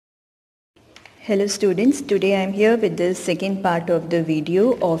Hello students, today I am here with the second part of the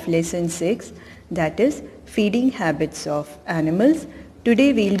video of lesson 6, that is feeding habits of animals.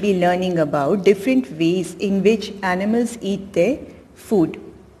 Today we will be learning about different ways in which animals eat their food.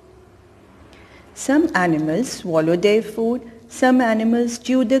 Some animals swallow their food, some animals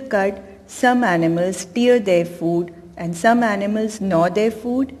chew the cud, some animals tear their food, and some animals gnaw their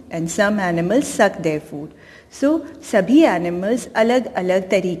food, and some animals suck their food. सभी animals अलग अलग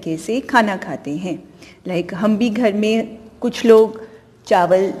तरीके से खाना खाते हैं. हम भी घर में कुछ लोग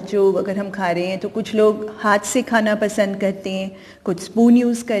चावल जो अगर हम खा रहे हैं तो कुछ लोग हाथ से खाना पसंद करते हैं, कुछ स्पून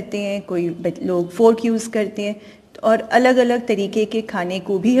यूज़ करते हैं, कोई लोग फोर्क यूज़ करते हैं और अलग अलग तरीके के खाने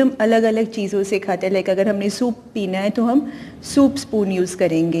को भी हम अलग अलग चीज़ों से खाते हैं. अगर हमने सूप पीना है तो हम सूप स्पून यूज़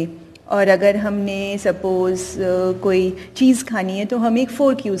करेंगे और अगर हमने सपोज़ कोई चीज़ खानी है तो हम एक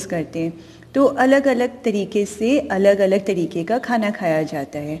फोर्क यूज़ करते हैं. तो अलग अलग तरीके से अलग अलग तरीके का खाना खाया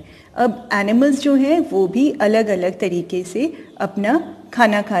जाता है. अब एनिमल्स जो हैं वो भी अलग अलग तरीके से अपना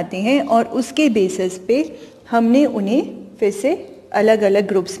खाना खाते हैं और उसके बेसिस पे हमने उन्हें फिर से अलग अलग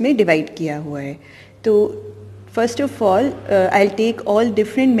ग्रुप्स में डिवाइड किया हुआ है. तो first of all I will take all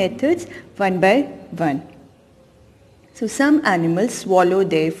different methods one by one. So some animals swallow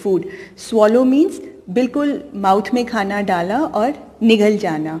their food. Swallow means बिल्कुल माउथ में खाना डाला और निगल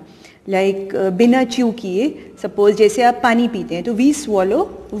जाना. बिना च्यू किए. सपोज जैसे आप पानी पीते हैं तो वी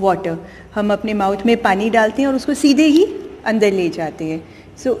स्वॉलो वाटर. हम अपने माउथ में पानी डालते हैं और उसको सीधे ही अंदर ले जाते हैं.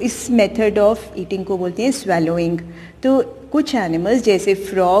 इस मेथड ऑफ ईटिंग को बोलते हैं स्वैलोइंग. तो कुछ एनिमल्स जैसे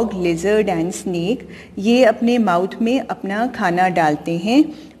फ्रॉग, लिजर्ड एंड स्नेक ये अपने माउथ में अपना खाना डालते हैं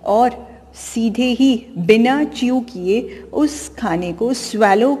और सीधे ही बिना च्यू किए उस खाने को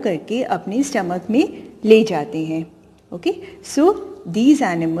स्वैलो करके अपने स्टमक में ले जाते हैं. Okay, so these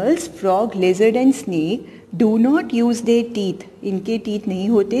animals, frog, lizard and snake do not use their teeth. इनके teeth नहीं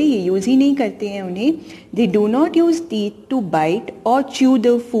होते, ये यूज़ ही नहीं करते हैं उन्हें. They do not use teeth to bite or chew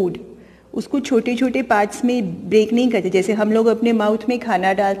the food. उसको छोटे छोटे पार्ट्स में ब्रेक नहीं करते. जैसे हम लोग अपने माउथ में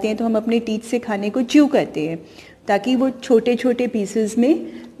खाना डालते हैं तो हम अपने टीथ से खाने को च्यू करते हैं ताकि वो छोटे छोटे पीसेस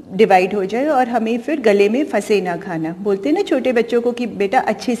में डिवाइड हो जाए और हमें फिर गले में फंसे ना खाना. बोलते हैं ना छोटे बच्चों को कि बेटा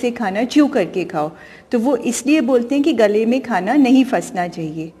अच्छे से खाना च्यू करके खाओ. तो वो इसलिए बोलते हैं कि गले में खाना नहीं फंसना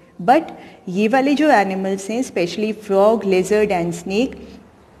चाहिए. बट ये वाले जो एनिमल्स हैं specially frog, lizard and snake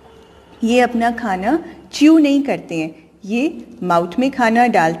ये अपना खाना च्यू नहीं करते हैं. ये माउथ में खाना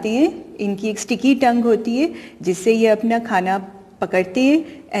डालते हैं. इनकी एक स्टिकी टंग होती है जिससे ये अपना खाना पकड़ते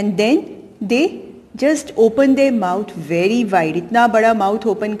हैं and then they just open their mouth very wide. इतना बड़ा माउथ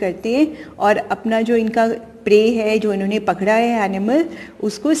ओपन करते हैं और अपना जो इनका प्रे है जो इन्होंने पकड़ा है एनिमल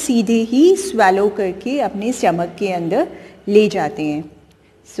उसको सीधे ही स्वैलो करके अपने स्टमक के अंदर ले जाते हैं.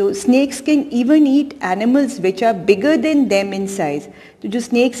 सो snacks can even eat animals which are bigger than them in size. तो जो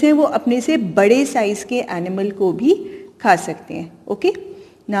स्नेक्स हैं वो अपने से बड़े साइज़ के एनिमल को भी खा सकते हैं. Okay,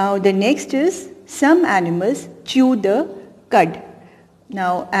 now the next is some animals chew the cud.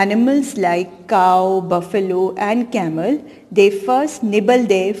 Now animals like cow, buffalo and camel, they first nibble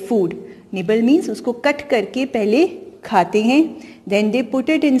their food. Nibble means उसको कट करके पहले खाते हैं. Then they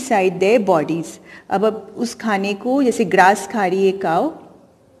put it inside their bodies. अब उस खाने को जैसे ग्रास खा रही है काव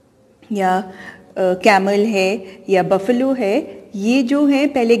या कैमल है या बफलो है, ये जो है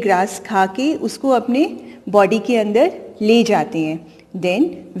पहले ग्रास खा के उसको अपने बॉडी के अंदर ले जाते हैं. Then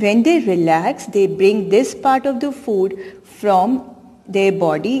when they relax, they bring this part of the food from their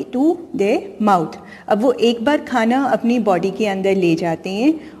body to their mouth. अब वो एक बार खाना अपनी बॉडी के अंदर ले जाते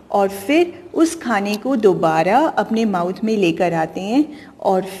हैं और फिर उस खाने को दोबारा अपने माउथ में लेकर आते हैं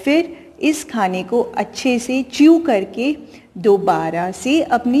और फिर इस खाने को अच्छे से च्यू करके दोबारा से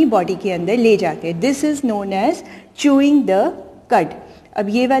अपनी बॉडी के अंदर ले जाते हैं. This is known as chewing the cud. अब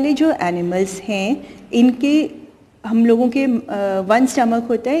ये वाले जो एनिमल्स हैं इनके हम लोगों के वन स्टमक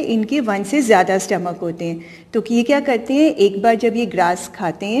होता है, इनके वन से ज़्यादा स्टमक होते हैं. तो ये क्या करते हैं, एक बार जब ये ग्रास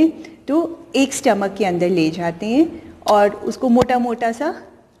खाते हैं तो एक स्टमक के अंदर ले जाते हैं और उसको मोटा मोटा सा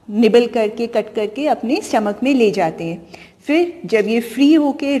निबल करके कट करके अपने स्टमक में ले जाते हैं. फिर जब ये फ्री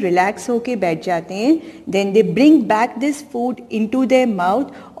होके रिलैक्स होके बैठ जाते हैं then they bring back this food into their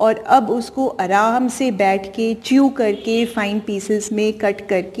mouth और अब उसको आराम से बैठ के च्यू करके फाइन पीसेस में कट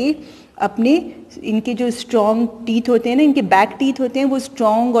करके अपने इनके जो स्ट्रॉन्ग टीथ होते हैं ना, इनके बैक टीथ होते हैं वो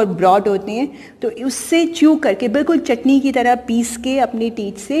स्ट्रॉन्ग और ब्रॉड होते हैं. तो उससे च्यू करके बिल्कुल चटनी की तरह पीस के अपने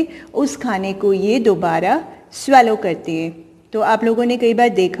टीथ से उस खाने को ये दोबारा स्वैलो करते हैं. तो आप लोगों ने कई बार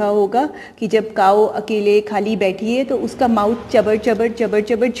देखा होगा कि जब काऊ अकेले खाली बैठी है तो उसका माउथ चबर चबर चबर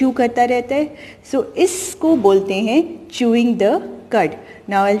चबर च्यू करता रहता है. सो इसको बोलते हैं chewing the cud.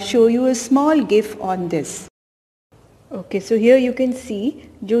 Now I will show you a small GIF on this. Okay, so here you can see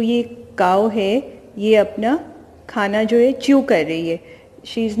जो ये काउ है ये अपना खाना जो है च्यू कर रही है.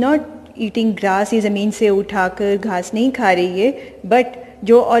 She is not eating grass, ये ज़मीन से उठाकर घास नहीं खा रही है, बट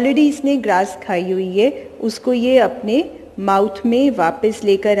जो ऑलरेडी इसने ग्रास खाई हुई है उसको ये अपने माउथ में वापस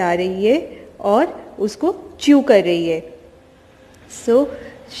लेकर आ रही है और उसको च्यू कर रही है. So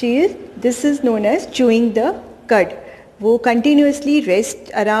this is known as chewing the कड. वो कंटिन्यूसली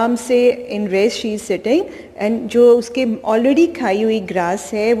रेस्ट, आराम से in rest she is sitting, and जो उसके ऑलरेडी खाई हुई ग्रास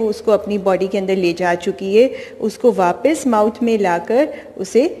है वो उसको अपनी बॉडी के अंदर ले जा चुकी है, उसको वापस माउथ में लाकर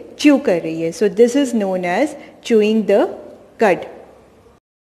उसे च्यू कर रही है. So this is known as chewing the कड.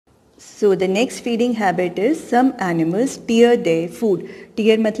 So the next feeding habit is some animals tear their food.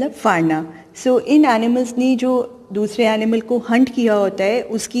 Tear मतलब फाड़ना. So इन animals ने जो दूसरे एनिमल को हंट किया होता है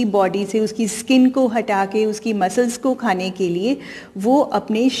उसकी बॉडी से उसकी स्किन को हटा के उसकी मसल्स को खाने के लिए वो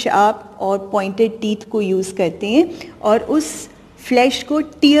अपने शार्प और पॉइंटेड टीथ को यूज़ करते हैं और उस फ्लैश को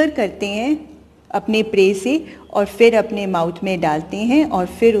टीयर करते हैं अपने प्रे से और फिर अपने माउथ में डालते हैं और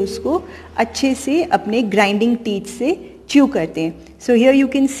फिर उसको अच्छे से अपने ग्राइंडिंग टीथ से च्यू करते हैं. So here you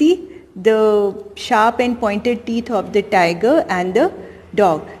can see the sharp and pointed teeth of the tiger and the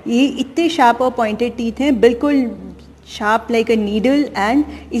dog. ये इतने sharp और pointed teeth हैं, बिल्कुल sharp like a needle,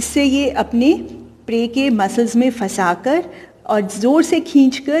 and इससे ये अपने prey के muscles में फंसाकर और ज़ोर से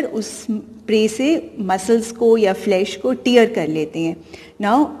खींचकर उस prey से muscles को या flesh को tear कर लेते हैं.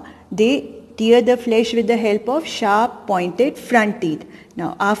 Now they tear the flesh with the help of sharp pointed front teeth.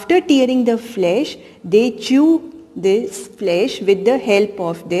 Now after tearing the flesh, they chew this flesh with the help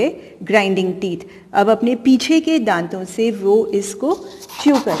of their grinding teeth. अब अपने पीछे के दांतों से वो इसको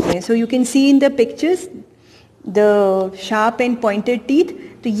च्यू करते हैं. So you can see in the pictures the sharp and pointed teeth.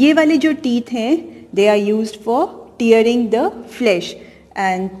 तो ये वाले जो teeth हैं they are used for tearing the flesh,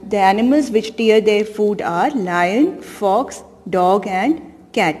 and the animals which tear their food are lion, fox, dog and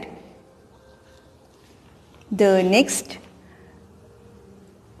cat. The next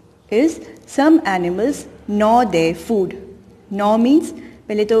is some animals gnaw their food. Gnaw means,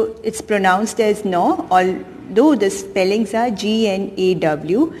 पहले तो it's pronounced as gnaw, although the spellings are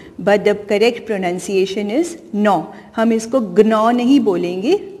G-N-A-W, but the correct pronunciation is gnaw. हम इसको gnaw नहीं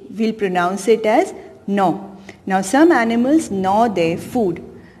बोलेंगे, we'll pronounce it as gnaw. Now some animals gnaw their food.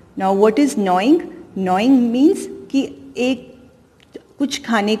 Now what is gnawing? Gnawing means कि एक कुछ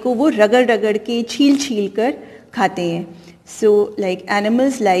खाने को वो रगड़ रगड़ के छील कर खाते हैं. So like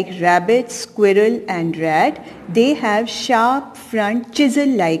animals like rabbit, squirrel and rat, they have sharp front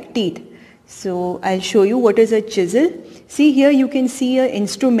chisel-like teeth. So I'll show you what is a chisel. See here you can see a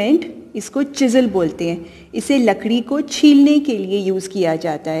instrument, इसको chisel बोलते हैं. इसे लकड़ी को छीलने के लिए यूज़ किया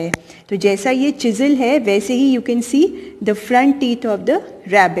जाता है. तो जैसा ये chisel है वैसे ही you can see the front teeth of the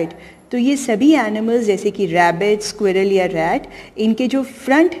rabbit. तो ये सभी एनिमल्स जैसे कि रैबिट, स्क्विरल या रैट, इनके जो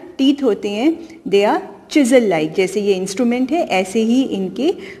फ्रंट टीथ होते हैं दे आर चिजल लाइक. जैसे ये इंस्ट्रूमेंट है ऐसे ही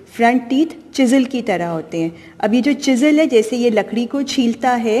इनके फ्रंट टीथ चिजल की तरह होते हैं. अब ये जो चिजल है जैसे ये लकड़ी को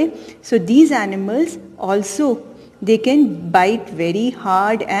छीलता है, so these animals also they can bite very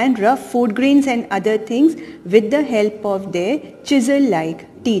hard and rough food grains and other things with the help of their chisel like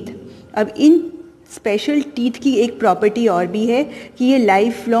teeth. अब इन स्पेशल टीथ की एक प्रॉपर्टी और भी है कि ये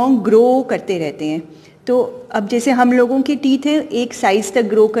लाइफ लॉन्ग ग्रो करते रहते हैं. तो अब जैसे हम लोगों के टीथ हैं एक साइज़ तक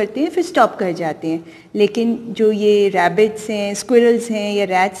ग्रो करते हैं फिर स्टॉप कर जाते हैं, लेकिन जो ये रैबिट्स हैं, स्क्विरल्स हैं या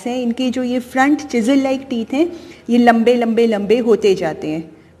रैट्स हैं, इनके जो ये फ्रंट चिजल लाइक टीथ हैं ये लंबे लंबे लंबे होते जाते हैं.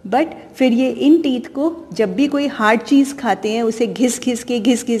 बट फिर ये इन टीथ को जब भी कोई हार्ड चीज़ खाते हैं उसे घिस घिस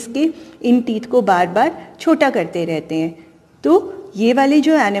के इन टीथ को बार बार छोटा करते रहते हैं. तो ये वाले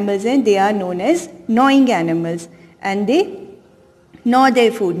जो एनिमल्स हैं they are known as knowing animals and they नॉ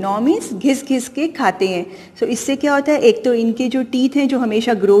देयर फूड. नॉ मीन्स घिस घिस के खाते हैं. सो इससे क्या होता है, एक तो इनके जो टीथ हैं जो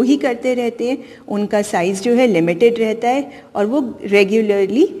हमेशा ग्रो ही करते रहते हैं उनका साइज़ जो है लिमिटेड रहता है और वो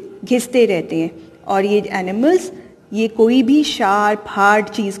रेगुलरली घिसते रहते हैं. और ये एनिमल्स ये कोई भी शार्प हार्ड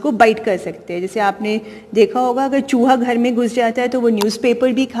चीज़ को बाइट कर सकते हैं. जैसे आपने देखा होगा अगर चूहा घर में घुस जाता है तो वो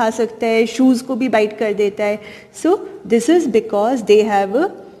न्यूज़पेपर भी खा सकता है, शूज़ को भी बाइट कर देता है. So this is because they have a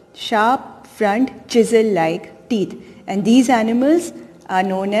sharp front chisel like teeth and these animals are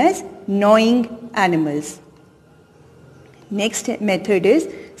known as gnawing animals. Next method is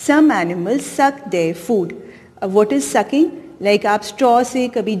some animals suck their food. What is sucking? Like आप straw से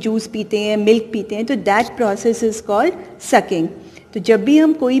कभी juice पीते हैं, milk पीते हैं, तो that process is called sucking. तो जब भी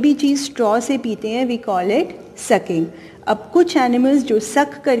हम कोई भी चीज़ straw से पीते हैं we call it sucking. अब कुछ animals जो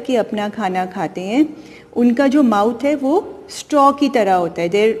suck करके अपना खाना खाते हैं उनका जो माउथ है वो straw की तरह होता है.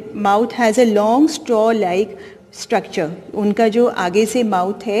 Their mouth has a long straw like structure, उनका जो आगे से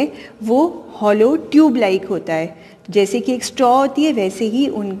माउथ है वो हॉलो ट्यूब लाइक होता है, जैसे कि एक स्ट्रॉ होती है वैसे ही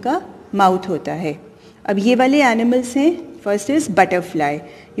उनका माउथ होता है। अब ये वाले एनिमल्स हैं, first is butterfly,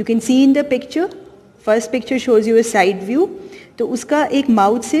 you can see in the picture, first picture shows you a side view. तो उसका एक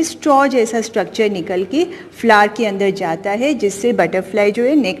माउथ से स्ट्रॉ जैसा स्ट्रक्चर निकल के फ्लावर के अंदर जाता है, जिससे बटरफ्लाई जो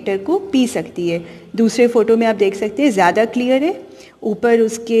है नेक्टर को पी सकती है। दूसरे फोटो में आप देख सकते हैं ज़्यादा क्लियर है, ऊपर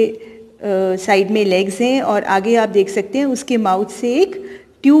उसके साइड में लेग्स हैं और आगे आप देख सकते हैं उसके माउथ से एक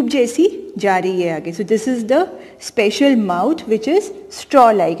ट्यूब जैसी जा रही है आगे। So this is the special mouth which is straw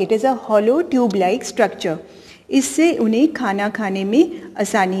like, it is a hollow tube like structure. इससे उन्हें खाना खाने में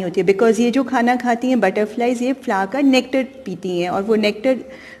आसानी होती है, बिकॉज ये जो खाना खाती हैं बटरफ्लाइज, ये फ्लावर का नेक्टर पीती हैं और वो नेक्टर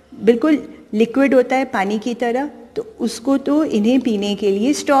बिल्कुल लिक्विड होता है पानी की तरह, तो उसको तो इन्हें पीने के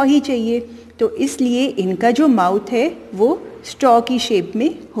लिए स्ट्रॉ ही चाहिए, तो इसलिए इनका जो माउथ है वो स्ट्रॉ की शेप में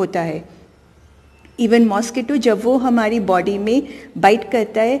होता है। इवन मॉस्किटो जब वो हमारी बॉडी में बाइट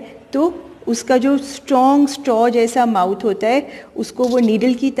करता है तो उसका जो स्ट्रॉन्ग स्ट्रॉ जैसा माउथ होता है उसको वो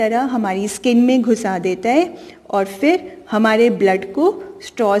नीडल की तरह हमारी स्किन में घुसा देता है और फिर हमारे ब्लड को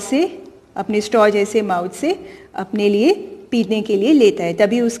स्ट्रॉ से, अपने स्ट्रॉ जैसे माउथ से अपने लिए पीने के लिए लेता है,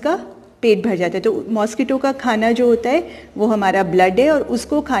 तभी उसका पेट भर जाता है। तो मॉस्किटो का खाना जो होता है वो हमारा ब्लड है और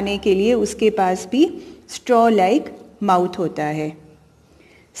उसको खाने के लिए उसके पास भी स्ट्रॉ लाइक माउथ होता है।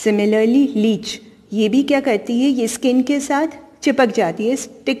 सिमिलरली लीच, ये भी क्या करती है, ये स्किन के साथ चिपक जाती है,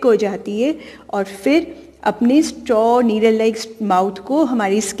 स्टिक हो जाती है और फिर अपने स्ट्रॉ नीडल लाइक माउथ को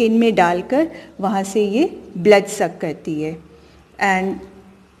हमारी स्किन में डालकर वहाँ से ये ब्लड सक करती है। एंड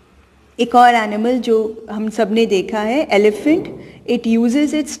एक और एनिमल जो हम सब ने देखा है, elephant, it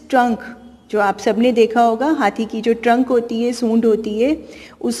uses it's trunk, जो आप सब ने देखा होगा, हाथी की जो ट्रंक होती है, सूंड होती है,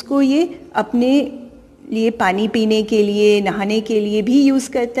 उसको ये अपने लिए पानी पीने के लिए, नहाने के लिए भी यूज़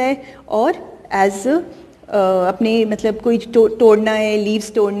करता है और एज अपने मतलब कोई तोड़ना है,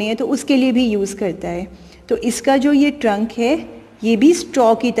 लीव्स तोड़ने हैं तो उसके लिए भी यूज़ करता है। तो इसका जो ये ट्रंक है ये भी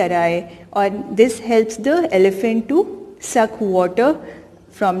स्ट्रॉ की तरह है और this helps the elephant to suck water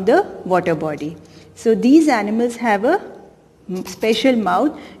from the water body. So these animals have a special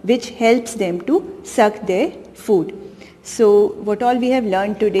mouth which helps them to suck their food. So what all we have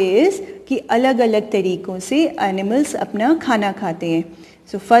learned today is कि अलग अलग तरीक़ों से animals अपना खाना खाते हैं.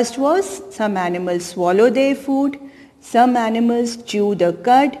 So first was some animals swallow their food, some animals chew the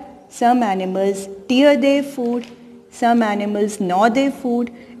cud, some animals tear their food, some animals gnaw their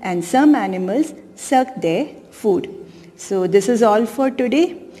food and some animals suck their food. So this is all for today.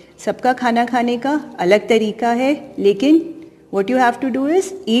 सबका खाना खाने का अलग तरीका है, लेकिन what you have to do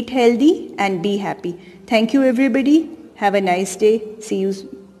is eat healthy and be happy. Thank you everybody. Have a nice day. See you.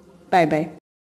 Bye bye.